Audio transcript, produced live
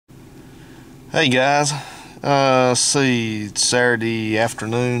Hey guys, see, it's Saturday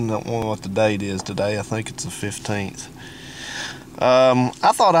afternoon. Don't know what the date is today. I think it's the 15th.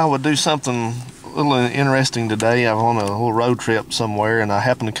 I thought I would do something a little interesting today. I'm on a little road trip somewhere, and I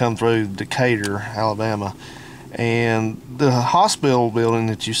happened to come through Decatur, Alabama. And the hospital building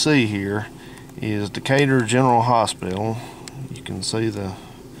that you see here is Decatur General Hospital. You can see the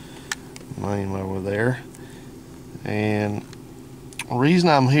name over there. And the reason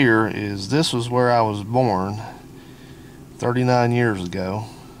I'm here is this was where I was born 39 years ago,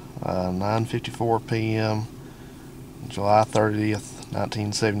 9:54 p.m. July 30th,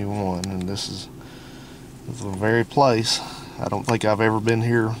 1971, and this is the very place. I don't think I've ever been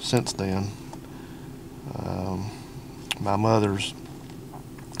here since then. My mother's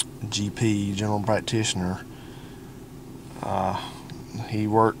GP, general practitioner, he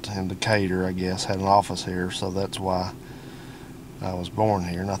worked in Decatur, I guess, had an office here, so that's why I was born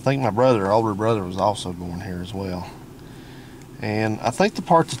here. And I think my older brother, was also born here as well. And I think the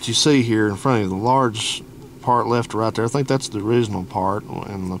part that you see here in front of you, the large part left right there, I think that's the original part,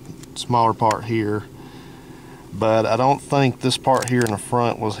 and the smaller part here. But I don't think this part here in the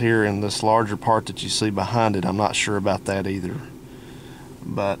front was here in this larger part that you see behind it. I'm not sure about that either.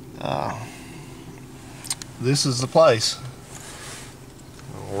 But this is the place.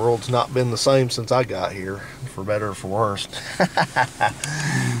 The world's not been the same since I got here, for better or for worse.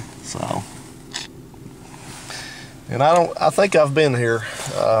 So, and I think I've been here.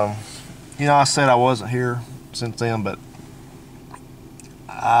 I said I wasn't here since then, but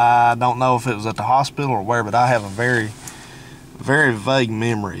I don't know if it was at the hospital or where, but I have a very, very vague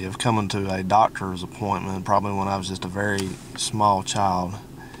memory of coming to a doctor's appointment, probably when I was just a very small child.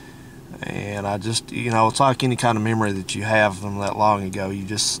 And I just, it's like any kind of memory that you have from that long ago. You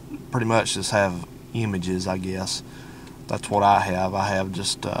just pretty much just have images, I guess. That's what I have. I have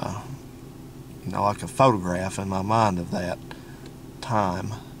just, like a photograph in my mind of that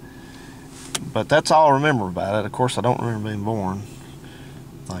time. But that's all I remember about it. Of course, I don't remember being born,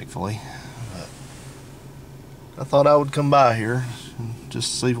 thankfully. But I thought I would come by here and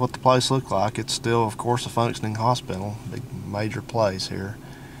just see what the place looked like. It's still, of course, a functioning hospital, big major place here.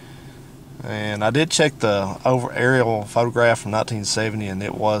 And I did check the aerial photograph from 1970, and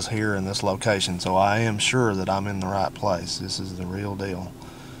it was here in this location, so I am sure that I'm in the right place. This is the real deal.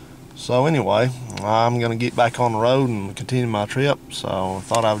 So anyway, I'm going to get back on the road and continue my trip, so I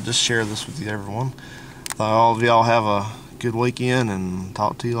thought I would just share this with you, everyone. Thought all of y'all have a good weekend, and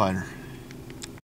talk to you later.